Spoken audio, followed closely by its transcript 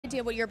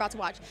idea what you're about to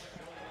watch.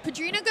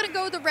 Padrino gonna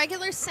go the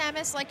regular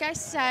Samus, like I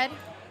said.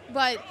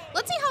 But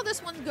let's see how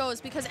this one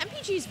goes, because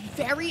MPG is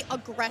very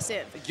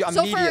aggressive. Yeah,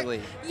 immediately.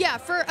 So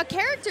for a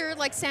character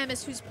like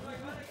Samus, who's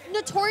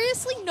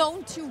notoriously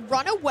known to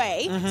run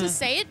away, to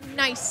say it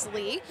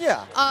nicely.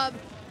 Yeah.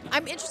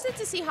 I'm interested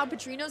to see how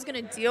Padrino's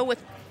going to deal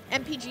with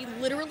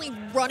MPG literally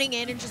running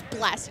in and just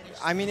blasting it.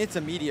 I mean, it's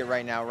immediate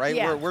right now, right?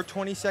 Yeah. We're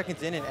 20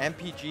 seconds in, and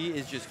MPG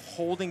is just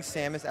holding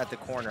Samus at the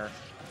corner.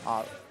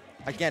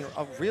 Again,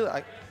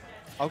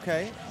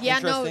 okay. Yeah,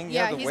 no, interesting.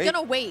 yeah, he's going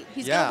to wait.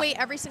 He's going to wait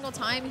every single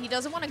time. He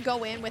doesn't want to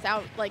go in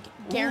without, like,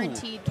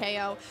 guaranteed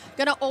KO.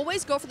 Going to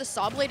always go for the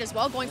Saw Blade as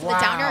well. Going for the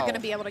down air, going to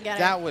be able to get it.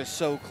 That was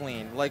so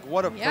clean. Like,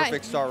 what a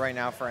perfect start right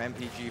now for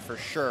MPG, for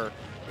sure.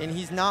 And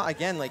he's not,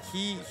 again, like,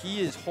 he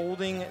is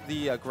holding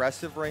the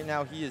aggressive right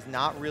now. He is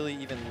not really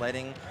even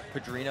letting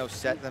Padrino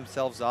set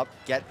themselves up,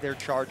 get their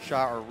charge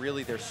shot, or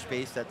really their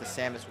space that the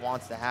Samus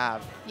wants to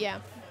have. Yeah.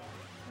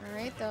 All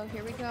right, though,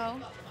 here we go.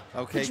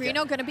 Okay.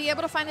 Padrino going to be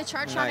able to find the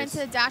charge shot into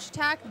the dash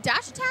attack.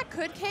 Dash attack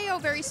could KO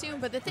very soon,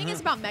 but the thing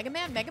is about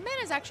Megaman,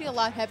 Megaman is actually a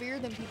lot heavier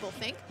than people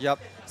think. Yep.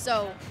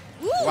 So,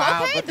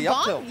 wow, okay, but the bomb,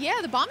 up tilt. yeah,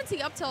 the bomb into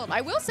the up tilt.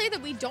 I will say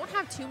that we don't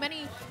have too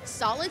many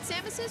solid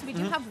Samuses. We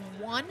do have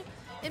one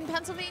in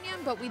Pennsylvania,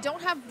 but we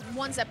don't have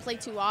ones that play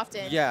too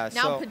often. Yeah,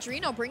 now so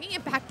Padrino bringing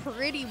it back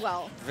pretty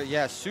well.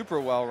 Yeah, super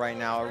well right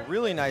now. A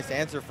really nice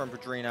answer from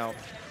Padrino.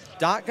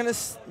 Not going to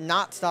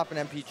not stop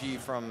an MPG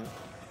from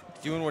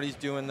doing what he's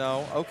doing,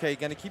 though. Okay,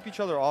 going to keep each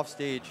other off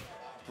stage.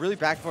 Really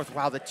back and forth.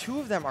 Wow, the two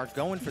of them are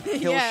going for the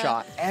kill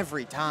shot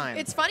every time.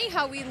 It's funny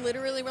how we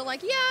literally were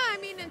like, yeah, I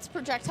mean, it's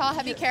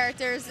projectile-heavy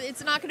characters.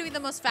 It's not going to be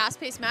the most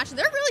fast-paced match.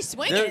 They're really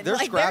swinging. They're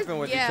like, scrapping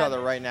with each other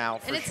right now,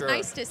 for sure. And it's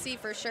nice to see,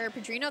 for sure.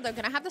 Padrino, they're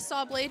going to have the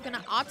Saw Blade, going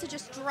to opt to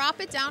just drop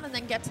it down and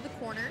then get to the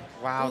corner.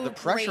 Wow, the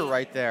pressure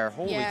right there.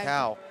 Holy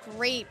cow.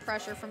 Great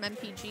pressure from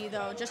MPG,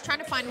 though. Just trying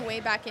to find a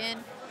way back in.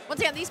 Once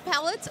again, these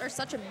pellets are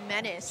such a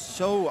menace.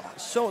 So,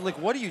 like,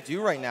 what do you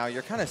do right now?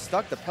 You're kind of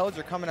stuck. The pellets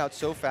are coming out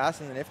so fast,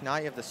 and then if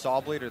not, you have the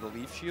Saw Blade or the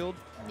Leaf Shield.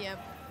 Yeah.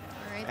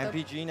 All right.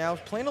 MPG now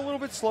playing a little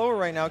bit slower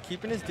right now,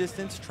 keeping his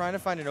distance, trying to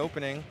find an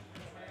opening.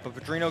 But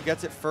Padrino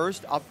gets it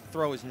first. Up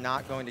throw is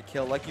not going to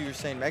kill. Like you were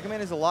saying, Megaman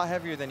is a lot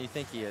heavier than you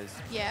think he is.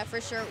 Yeah, for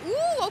sure.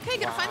 Ooh, okay,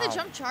 gonna find the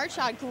jump charge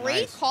shot.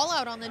 Great call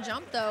out on the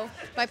jump, though,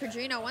 by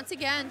Padrino. Once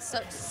again,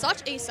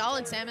 such a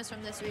solid Samus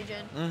from this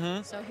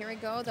region. So here we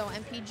go, though,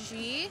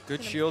 MPG.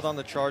 Good shield on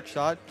the charge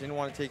shot. Didn't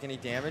want to take any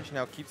damage.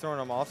 Now keep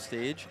throwing him off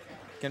stage.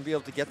 Gonna be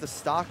able to get the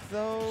stock,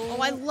 though. Oh,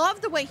 I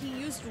love the way he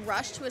used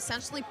Rush to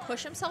essentially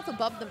push himself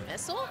above the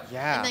missile.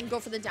 Yeah. And then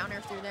go for the down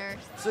air through there.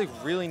 It's like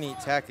really neat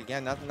tech.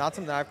 Again, not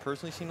something I've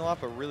personally seen a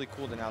lot, but really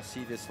cool to now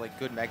see this like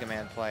good Mega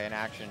Man play in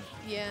action.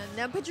 Yeah.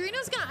 Now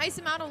Padrino's gonna ice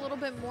him out a little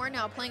bit more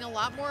now, playing a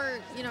lot more,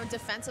 you know,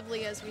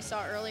 defensively as we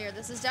saw earlier.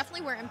 This is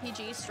definitely where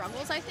MPG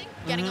struggles, I think,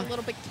 getting a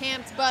little bit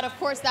camped. But of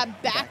course,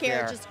 that back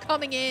air just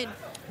coming in.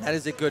 That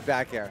is a good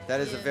back air. That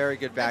is a very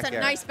good back air.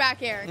 That's a nice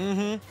back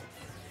air.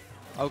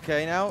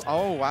 Okay, now,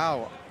 oh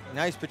wow.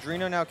 Nice,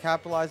 Padrino now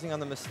capitalizing on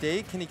the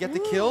mistake. Can he get the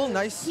kill?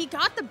 Nice. He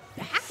got the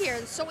back air.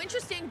 It's so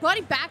interesting. But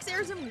he back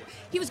airs him.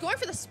 He was going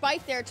for the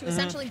spike there to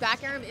essentially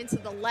back air him into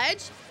the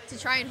ledge to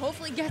try and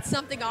hopefully get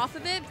something off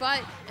of it.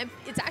 But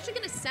it's actually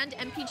going to send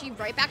MPG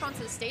right back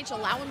onto the stage,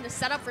 allow him to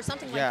set up for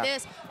something like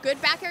this.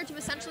 Good back air to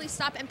essentially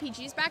stop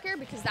MPG's back air,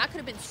 because that could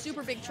have been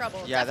super big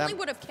trouble. Yeah, definitely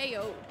would have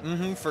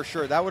KO'd. For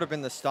sure. That would have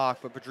been the stock.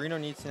 But Padrino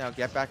needs to now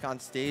get back on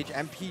stage.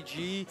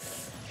 MPG.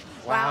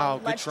 Wow,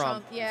 good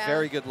trump. Yeah.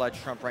 Very good ledge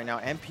trump right now.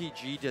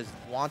 MPG just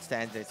wants to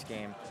end this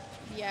game.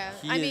 Yeah,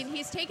 I mean,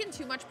 he's taken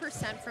too much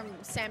percent from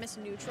Samus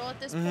neutral at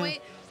this point,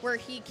 where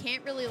he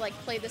can't really like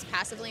play this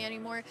passively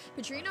anymore.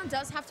 Padrino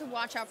does have to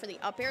watch out for the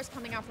up airs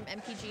coming out from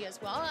MPG as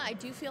well. I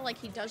do feel like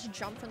he does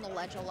jump from the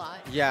ledge a lot.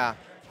 Yeah.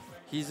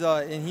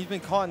 And he's been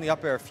caught in the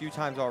up air a few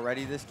times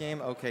already this game.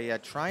 Okay, yeah,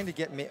 trying to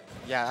get me.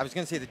 Yeah, I was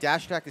going to say the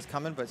dash attack is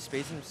coming, but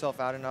spacing himself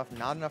out enough.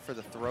 Not enough for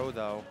the throw,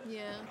 though.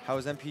 Yeah. How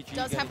is MPG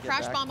does have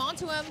crash back? bomb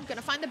onto him. Going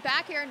to find the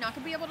back air. Not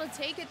going to be able to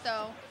take it,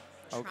 though.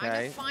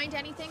 Trying to find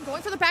anything.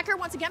 Going for the back air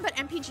once again, but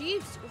MPG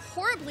is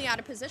horribly out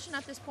of position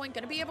at this point.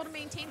 Going to be able to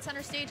maintain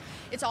center stage.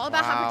 It's all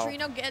about how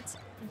Padrino gets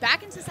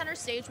back into center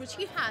stage, which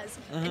he has,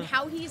 and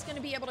how he's going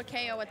to be able to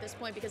KO at this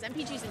point, because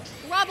MPG's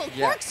in trouble.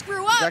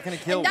 Corkscrew up. That gonna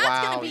kill. And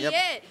that's going to be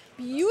it.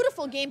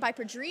 Beautiful game by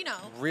Padrino.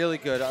 Really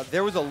good.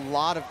 There was a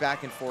lot of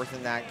back and forth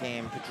in that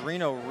game.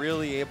 Padrino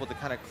really able to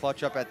kind of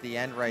clutch up at the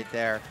end right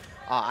there.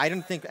 I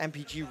didn't think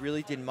MPG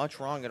really did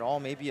much wrong at all.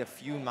 Maybe a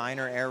few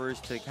minor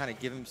errors to kind of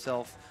give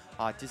himself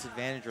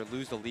disadvantage or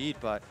lose the lead,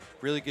 but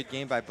really good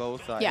game by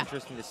both.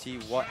 Interesting to see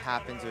what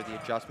happens or the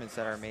adjustments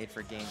that are made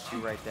for game 2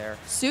 right there.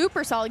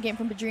 Super solid game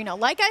from Padrino.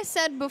 Like I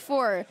said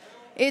before,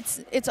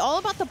 It's all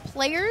about the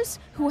players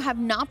who have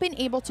not been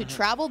able to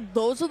travel.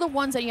 Those are the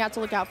ones that you have to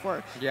look out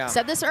for. Yeah.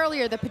 Said this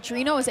earlier, the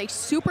Padrino is a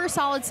super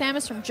solid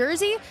Samus from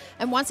Jersey,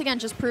 and once again,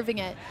 just proving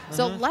it.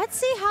 So let's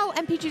see how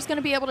MPG is going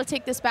to be able to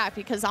take this back,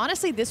 because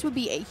honestly, this would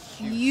be a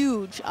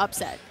huge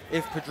upset.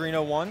 If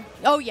Padrino won?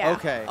 Oh, yeah.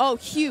 Okay. Oh,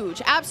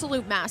 huge.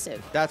 Absolute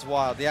massive. That's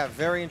wild. Yeah,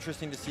 very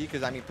interesting to see,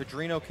 because, I mean,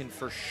 Padrino can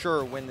for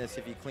sure win this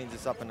if he cleans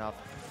this up enough.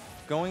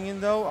 Going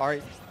in, though, all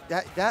right,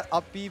 that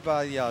up B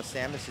by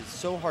Samus is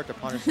so hard to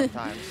punish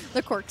sometimes.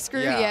 The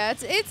corkscrew, yeah.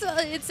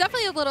 It's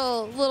definitely a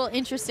little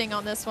interesting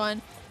on this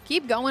one.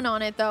 Keep going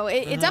on it, though.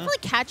 It definitely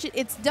catch it.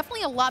 It's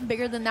definitely a lot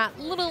bigger than that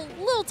little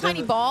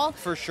tiny ball.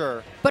 For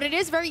sure. But it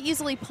is very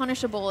easily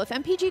punishable. If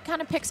MPG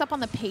kind of picks up on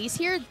the pace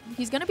here,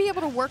 he's going to be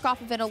able to work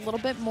off of it a little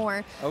bit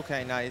more.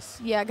 Okay, nice.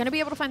 Yeah, going to be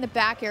able to find the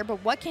back air,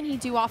 but what can he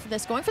do off of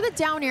this? Going for the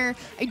down air,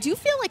 I do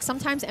feel like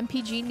sometimes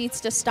MPG needs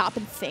to stop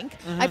and think.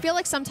 I feel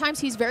like sometimes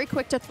he's very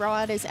quick to throw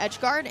out his edge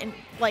guard, and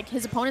like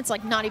his opponent's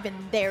like not even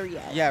there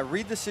yet. Yeah,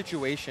 read the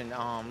situation.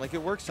 Like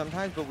it works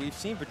sometimes, but we've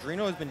seen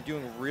Padrino has been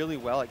doing really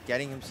well at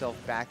getting himself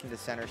back into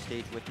center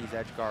stage with these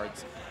edge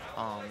guards.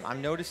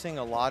 I'm noticing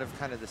a lot of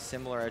kind of the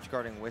similar edge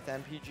guarding with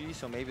MPG,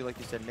 so maybe, like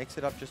you said, mix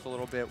it up just a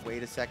little bit,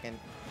 wait a second.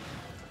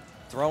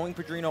 Throwing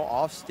Padrino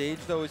off stage,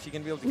 though, is he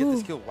going to be able to get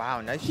this kill?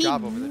 Wow, nice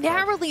job over the He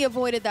narrowly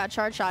avoided that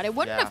charge shot. It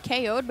wouldn't have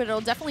KO'd, but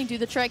it'll definitely do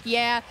the trick.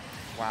 Yeah.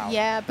 Wow.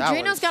 Yeah,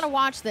 Padrino's got to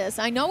watch this.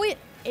 I know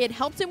it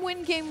helped him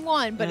win game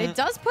 1, but it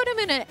does put him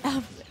in a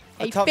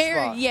tough fair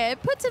spot. Yeah,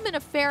 it puts him in a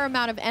fair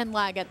amount of end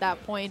lag at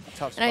that point.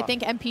 And I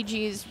think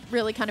MPG is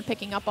really kind of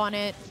picking up on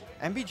it.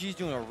 MPG's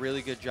doing a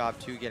really good job,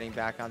 too, getting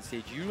back on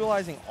stage,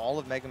 utilizing all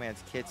of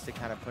Megaman's kits to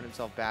kind of put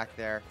himself back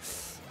there.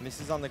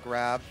 Misses on the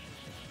grab.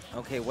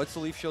 Okay, what's the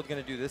Leaf Shield going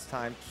to do this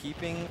time?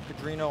 Keeping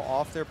Padrino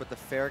off there, but the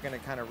fair going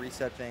to kind of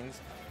reset things.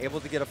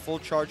 Able to get a full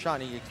charge shot,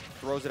 and he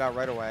throws it out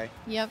right away.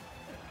 Yep.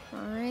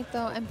 All right,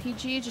 though,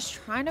 MPG just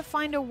trying to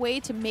find a way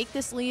to make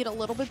this lead a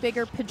little bit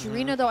bigger.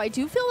 Padrino, though, I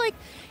do feel like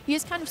he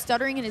is kind of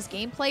stuttering in his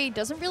gameplay. He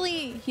doesn't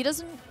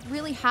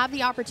really have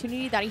the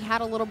opportunity that he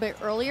had a little bit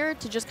earlier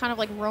to just kind of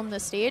like roam the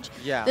stage.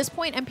 Yeah. At this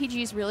point,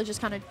 MPG is really just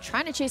kind of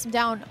trying to chase him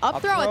down.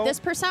 Up throw at this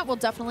percent will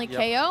definitely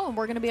KO, and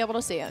we're going to be able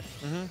to see it.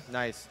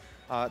 Nice.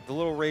 The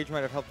little rage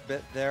might have helped a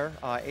bit there.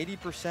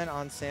 80%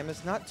 on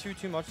Samus, not too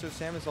much. So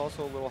Samus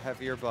also a little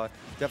heavier, but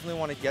definitely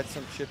want to get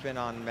some chip in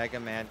on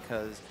Megaman,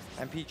 because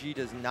MPG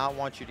does not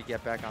want you to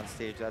get back on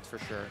stage. That's for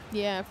sure.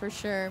 Yeah, for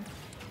sure.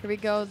 Here we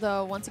go,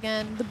 though. Once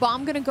again, the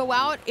bomb going to go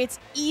out. It's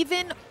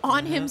even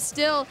on him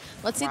still.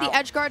 Let's see the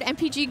edge guard.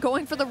 MPG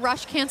going for the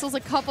rush cancels a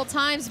couple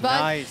times, but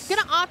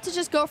going to opt to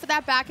just go for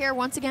that back air.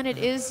 Once again, it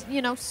is,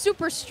 you know,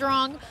 super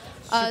strong.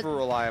 Super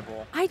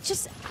reliable.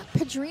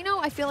 Padrino,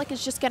 I feel like,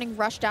 is just getting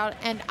rushed out,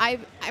 and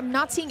I'm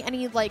not seeing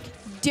any, like,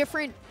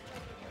 different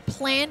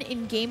plan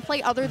in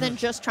gameplay other than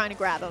just trying to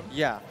grab him.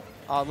 Yeah.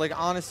 Like,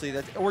 honestly,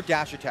 or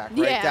dash attack,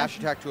 right? Yeah. Dash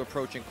attack to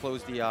approach and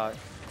close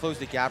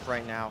the gap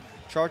right now.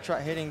 Charge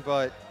shot hitting,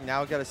 but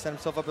now got to set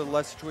himself up in a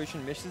less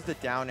situation. Misses the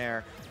down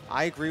air.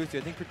 I agree with you.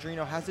 I think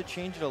Padrino has to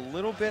change it a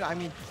little bit. I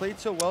mean, played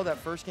so well that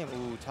first game.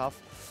 Ooh, tough.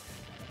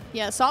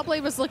 Yeah, Saw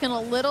Blade was looking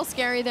a little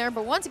scary there,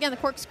 but once again, the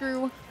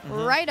corkscrew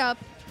right up.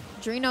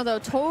 Padrino, though,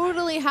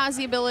 totally has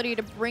the ability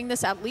to bring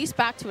this at least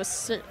back to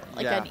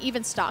an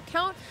even stock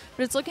count,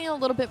 but it's looking a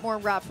little bit more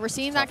rough. We're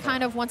seeing that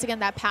kind of, once again,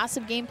 that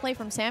passive gameplay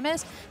from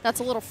Samus. That's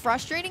a little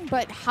frustrating,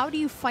 but how do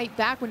you fight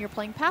back when you're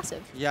playing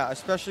passive? Yeah,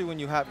 especially when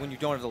you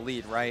don't have the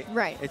lead, right?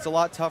 Right. It's a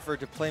lot tougher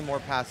to play more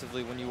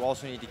passively when you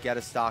also need to get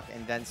a stock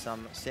and then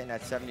some, sitting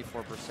at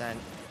 74%.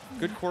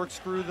 Good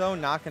corkscrew, though,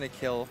 not going to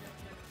kill.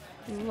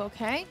 Ooh,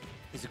 okay.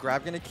 Is the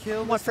grab going to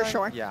kill? One for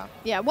sure. Yeah.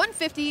 Yeah,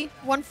 150,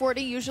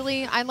 140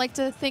 usually I like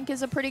to think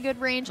is a pretty good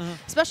range,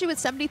 especially with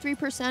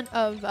 73%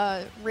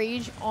 of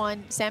rage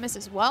on Samus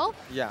as well.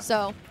 Yeah.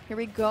 So here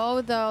we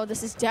go, though.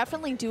 This is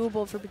definitely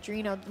doable for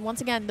Padrino.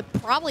 Once again,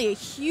 probably a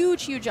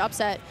huge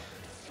upset.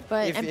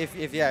 But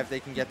if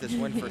they can get this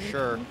win for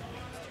sure.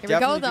 Here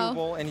Definitely we go, though.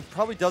 Doable, and he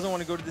probably doesn't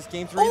want to go to this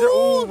game 3 either.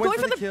 Oh, went going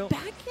for the kill.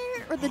 back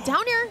air or the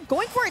down air.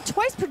 Going for it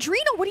twice.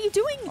 Padrino, what are you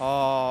doing?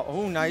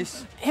 Oh,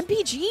 nice.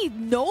 MPG,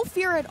 no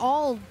fear at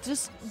all.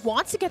 Just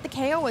wants to get the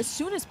KO as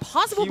soon as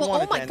possible. But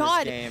oh my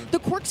God, the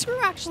corkscrew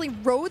actually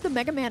rode the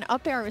Megaman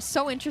up there. It was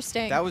so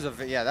interesting. That was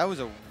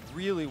a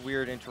really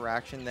weird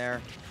interaction there.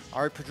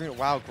 All right, Padrino.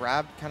 Wow,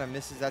 grab kind of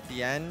misses at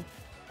the end.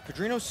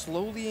 Padrino's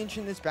slowly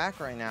inching this back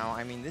right now.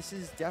 I mean, this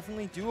is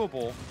definitely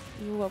doable.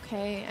 Ooh,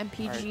 okay.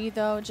 MPG,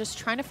 though, just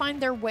trying to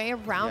find their way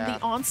around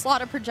the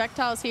onslaught of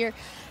projectiles here.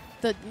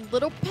 The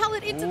little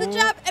pellet into the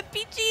jab.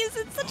 MPG is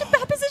in such a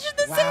bad position.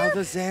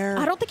 The Zair.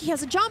 I don't think he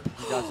has a jump.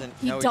 He doesn't.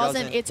 He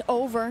doesn't. It's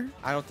over.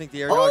 I don't think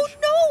the air dodge. Oh,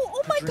 no.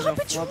 Oh, my God,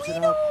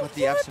 Padrino. With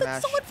the F smash.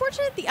 That's so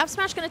unfortunate. The F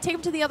smash going to take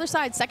him to the other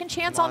side. Second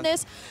chance on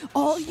this.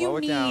 All you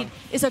need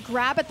is a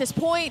grab at this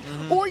point,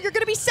 or you're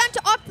going to be sent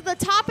up to the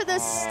top of the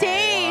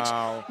stage.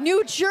 Wow.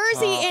 New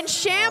Jersey in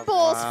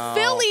shambles.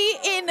 Philly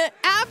in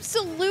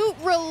absolute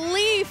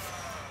relief.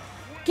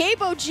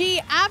 Gabe OG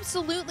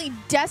absolutely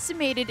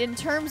decimated in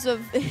terms of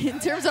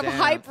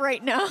hype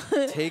right now.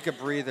 Take a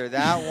breather.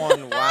 That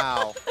one,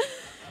 wow.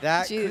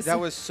 That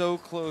was so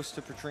close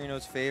to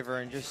Padrino's favor,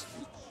 and just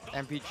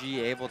MPG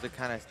able to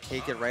kind of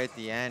take it right at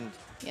the end.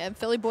 Yeah,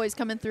 Philly boy's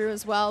coming through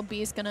as well.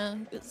 B's gonna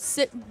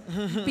sit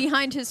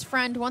behind his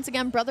friend once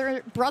again.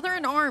 Brother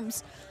in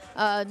arms.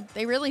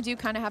 They really do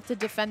kind of have to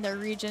defend their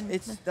region.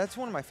 That's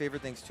one of my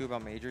favorite things too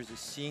about majors is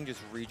seeing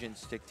just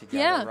regions stick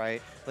together,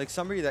 right? Like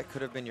somebody that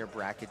could have been your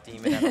bracket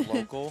demon at a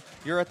local,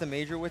 you're at the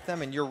major with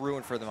them and you're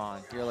rooting for them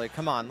on. You're like,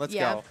 come on, let's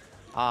go.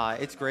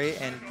 It's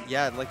great, and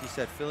yeah, like you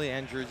said, Philly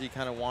and Jersey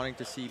kind of wanting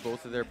to see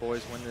both of their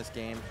boys win this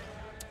game,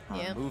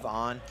 move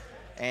on.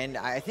 And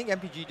I think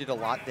MPG did a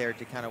lot there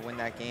to kind of win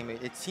that game.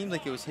 It seemed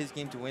like it was his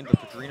game to win, but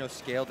Padrino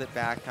scaled it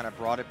back, kind of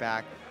brought it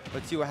back.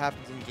 Let's see what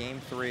happens in game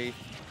 3.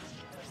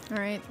 All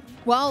right.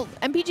 Well,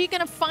 MPG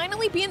going to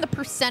finally be in the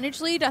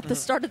percentage lead at the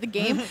start of the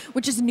game,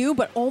 which is new,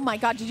 but oh my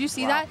God, did you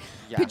see that?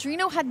 Yeah.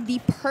 Padrino had the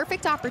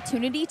perfect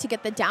opportunity to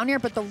get the down air,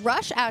 but the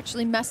rush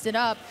actually messed it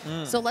up.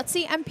 So let's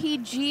see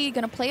MPG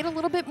going to play it a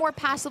little bit more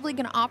passively,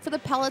 going to opt for the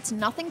pellets,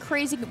 nothing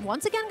crazy.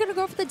 Once again, going to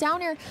go for the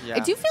down air. I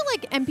do feel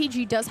like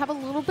MPG does have a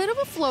little bit of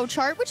a flow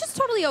chart, which is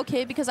totally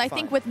okay because I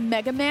think with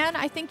Megaman,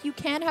 I think you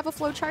can have a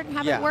flow chart and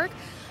have it work.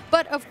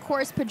 But of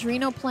course,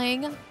 Padrino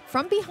playing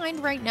from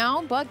behind right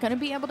now, but going to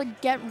be able to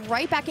get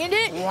right back into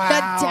it. Wow.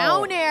 The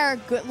down air,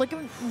 good,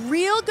 looking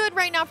real good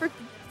right now for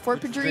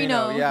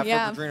Padrino. Yeah,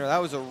 for Padrino. That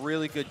was a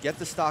really good get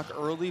the stock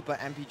early, but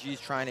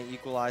MPG's trying to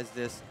equalize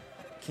this.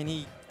 Can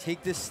he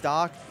take this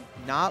stock,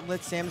 not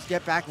let Samus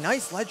get back?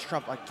 Nice ledge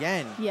trump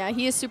again. Yeah,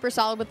 he is super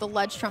solid with the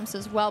ledge trumps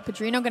as well.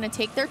 Padrino going to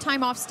take their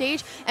time off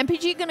stage.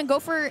 MPG going to go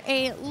for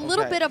a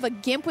little bit of a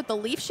gimp with the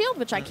leaf shield,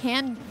 which I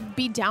can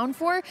be down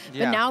for.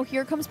 But now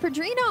here comes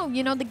Padrino.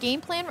 You know, the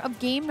game plan of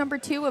game number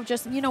 2 of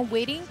just, you know,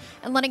 waiting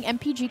and letting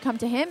MPG come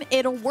to him.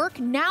 It'll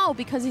work now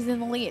because he's in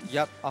the lead.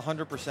 Yep,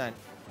 100%.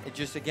 It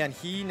just, again,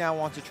 he now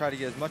wants to try to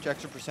get as much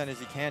extra percent as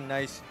he can.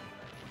 Nice.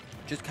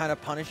 Just kind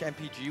of punish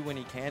MPG when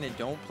he can and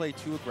don't play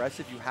too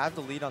aggressive. You have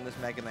the lead on this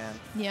Megaman.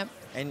 Yep.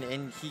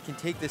 And he can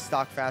take this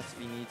stock fast if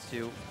he needs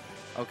to.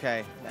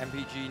 Okay,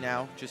 MPG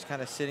now just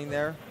kind of sitting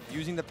there,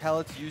 using the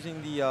pellets,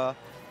 using the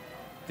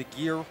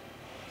gear.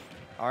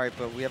 All right,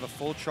 but we have a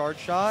full charge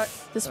shot.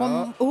 This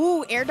one,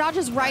 ooh, air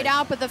dodges right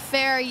out, but the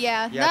fair,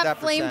 that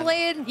flame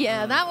blade,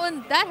 that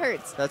one, that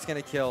hurts. That's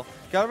going to kill.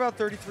 Got about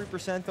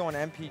 33% though on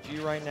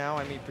MPG right now.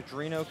 I mean,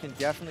 Padrino can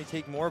definitely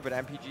take more, but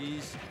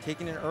MPG's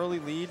taking an early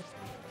lead.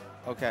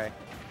 Okay.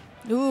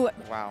 Ooh,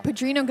 wow.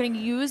 Padrino going to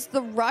use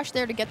the rush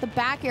there to get the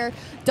back air.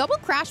 Double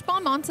crash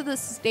bomb onto the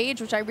stage,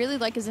 which I really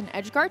like as an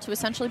edge guard to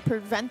essentially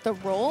prevent the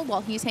roll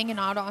while he's hanging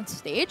out on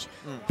stage.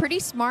 Pretty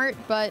smart,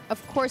 but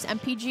of course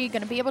MPG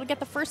going to be able to get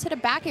the first hit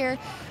of back air.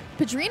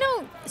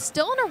 Padrino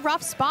still in a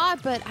rough spot,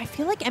 but I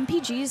feel like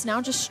MPG is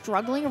now just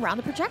struggling around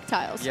the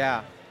projectiles.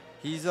 Yeah.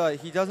 He's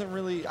he doesn't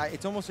really.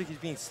 It's almost like he's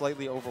being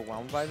slightly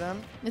overwhelmed by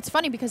them. It's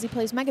funny because he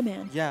plays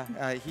Megaman. Yeah,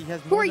 he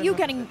has. Who are you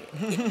getting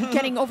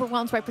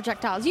overwhelmed by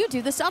projectiles? You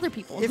do this to other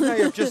people. If not,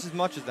 you're just as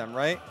much as them,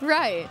 right?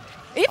 Right.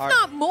 If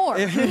not more.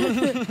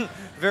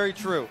 Very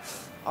true.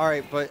 All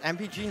right, but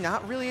MPG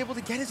not really able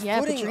to get his footing.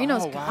 Yeah,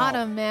 Padrino's got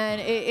him, man.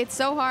 It's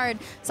so hard.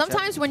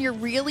 Sometimes when you're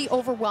really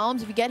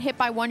overwhelmed, if you get hit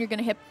by one, you're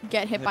going to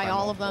get hit by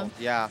all of them.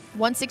 Yeah.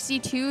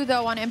 162,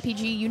 though, on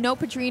MPG. You know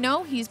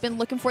Padrino. He's been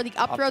looking for the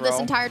up throw this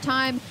entire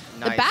time.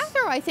 Nice. The back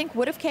throw, I think,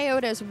 would have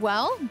KO'd as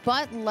well,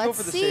 but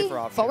let's see.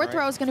 Forward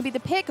throw is going to be the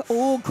pick.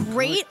 Oh,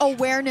 great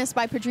awareness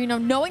by Padrino,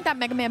 knowing that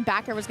Megaman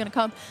back air was going to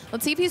come.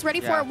 Let's see if he's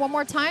ready for it one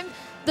more time.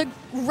 The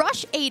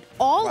rush ate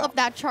all of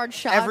that charge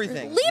shot.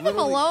 Everything. Leave him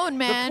alone,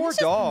 man. The poor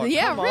dog.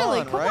 Yeah, come really.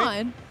 On, come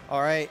on.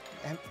 All right.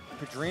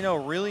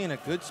 Padrino really in a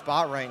good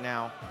spot right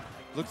now.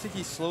 Looks like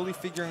he's slowly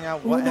figuring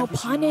out what no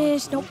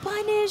punish. No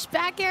punish.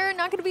 Back air.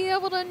 Not going to be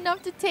able to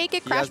enough to take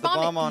it. Crash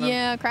bomb on him.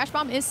 Yeah, crash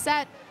bomb is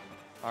set.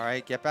 All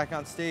right. Get back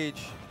on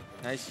stage.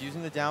 Nice.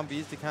 Using the down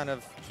Bs to kind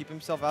of keep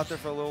himself out there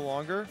for a little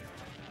longer.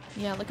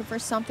 Yeah, looking for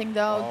something,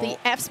 though. The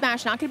F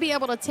smash, not going to be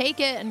able to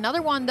take it.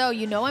 Another one, though.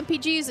 You know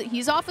MPG's,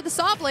 he's off with the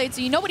saw blade, so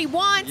you know what he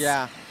wants.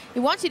 Yeah. He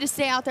wants you to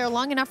stay out there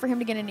long enough for him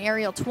to get an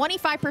aerial.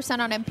 25%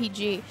 on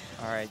MPG.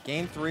 All right,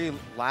 game 3,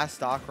 last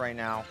stock right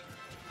now.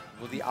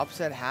 Will the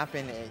upset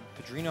happen?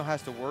 Padrino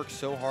has to work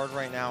so hard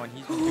right now, and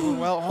he's been doing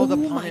well. Oh, the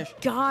punish. My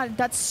God,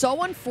 that's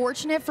so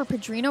unfortunate for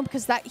Padrino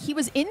because he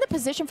was in the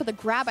position for the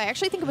grab. I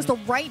actually think it was the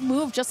right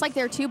move, just like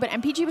there too, but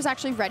MPG was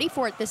actually ready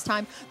for it this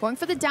time. Going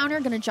for the down air,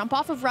 going to jump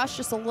off of rush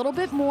just a little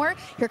bit more.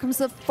 Here comes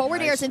the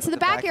forward airs into the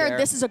back air.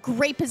 This is a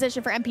great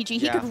position for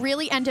MPG. He could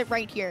really end it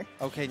right here.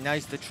 Okay,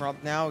 nice. The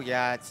trump now.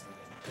 Yeah,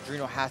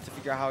 Padrino has to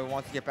figure out how he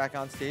wants to get back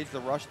on stage.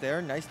 The rush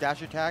there. Nice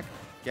dash attack.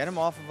 Get him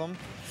off of him.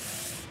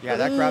 Yeah,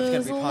 that grab's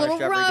going to be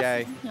punished every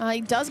day.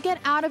 He does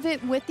get out of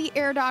it with the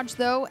air dodge,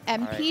 though.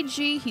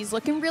 MPG, he's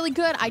looking really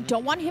good. I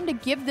don't want him to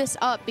give this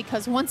up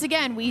because, once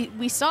again,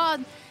 we saw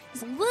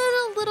he's a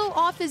little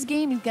off his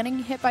game. He's getting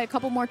hit by a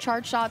couple more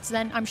charge shots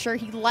than I'm sure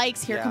he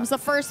likes. Here comes the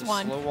first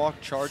one. Slow walk,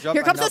 charge up.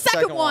 Here comes the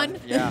second one.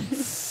 Yeah.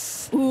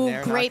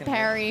 Ooh, great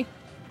parry.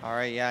 All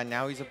right, yeah,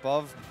 now he's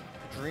above.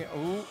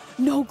 Ooh.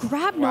 No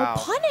grab, no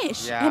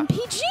punish. Yeah.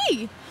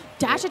 MPG.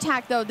 Dash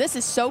attack, though. This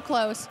is so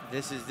close.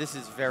 This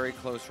is very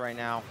close right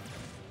now.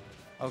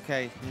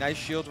 Okay, nice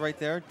shield right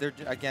there. They're,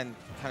 again,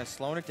 kind of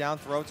slowing it down,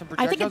 throwing some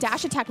projectiles. I think a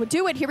dash attack would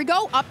do it. Here we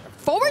go. Up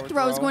forward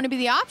throw is going to be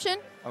the option.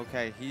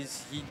 Okay,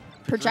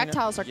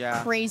 Projectiles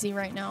are crazy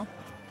right now.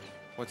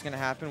 What's going to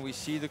happen? We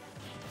see the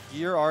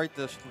gear. All right,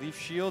 the leaf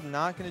shield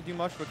not going to do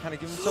much, but kind of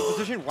give himself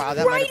position. Wow,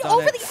 that might have done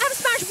over the F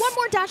smash. One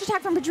more dash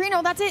attack from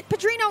Padrino. That's it.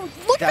 Padrino,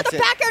 look for the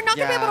back air. Not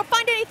going to be able to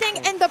find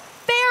anything, and the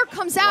fair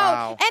comes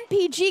out.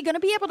 MPG going to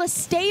be able to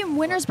stay in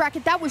winner's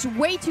bracket. That was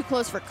way too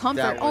close for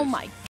comfort. Oh my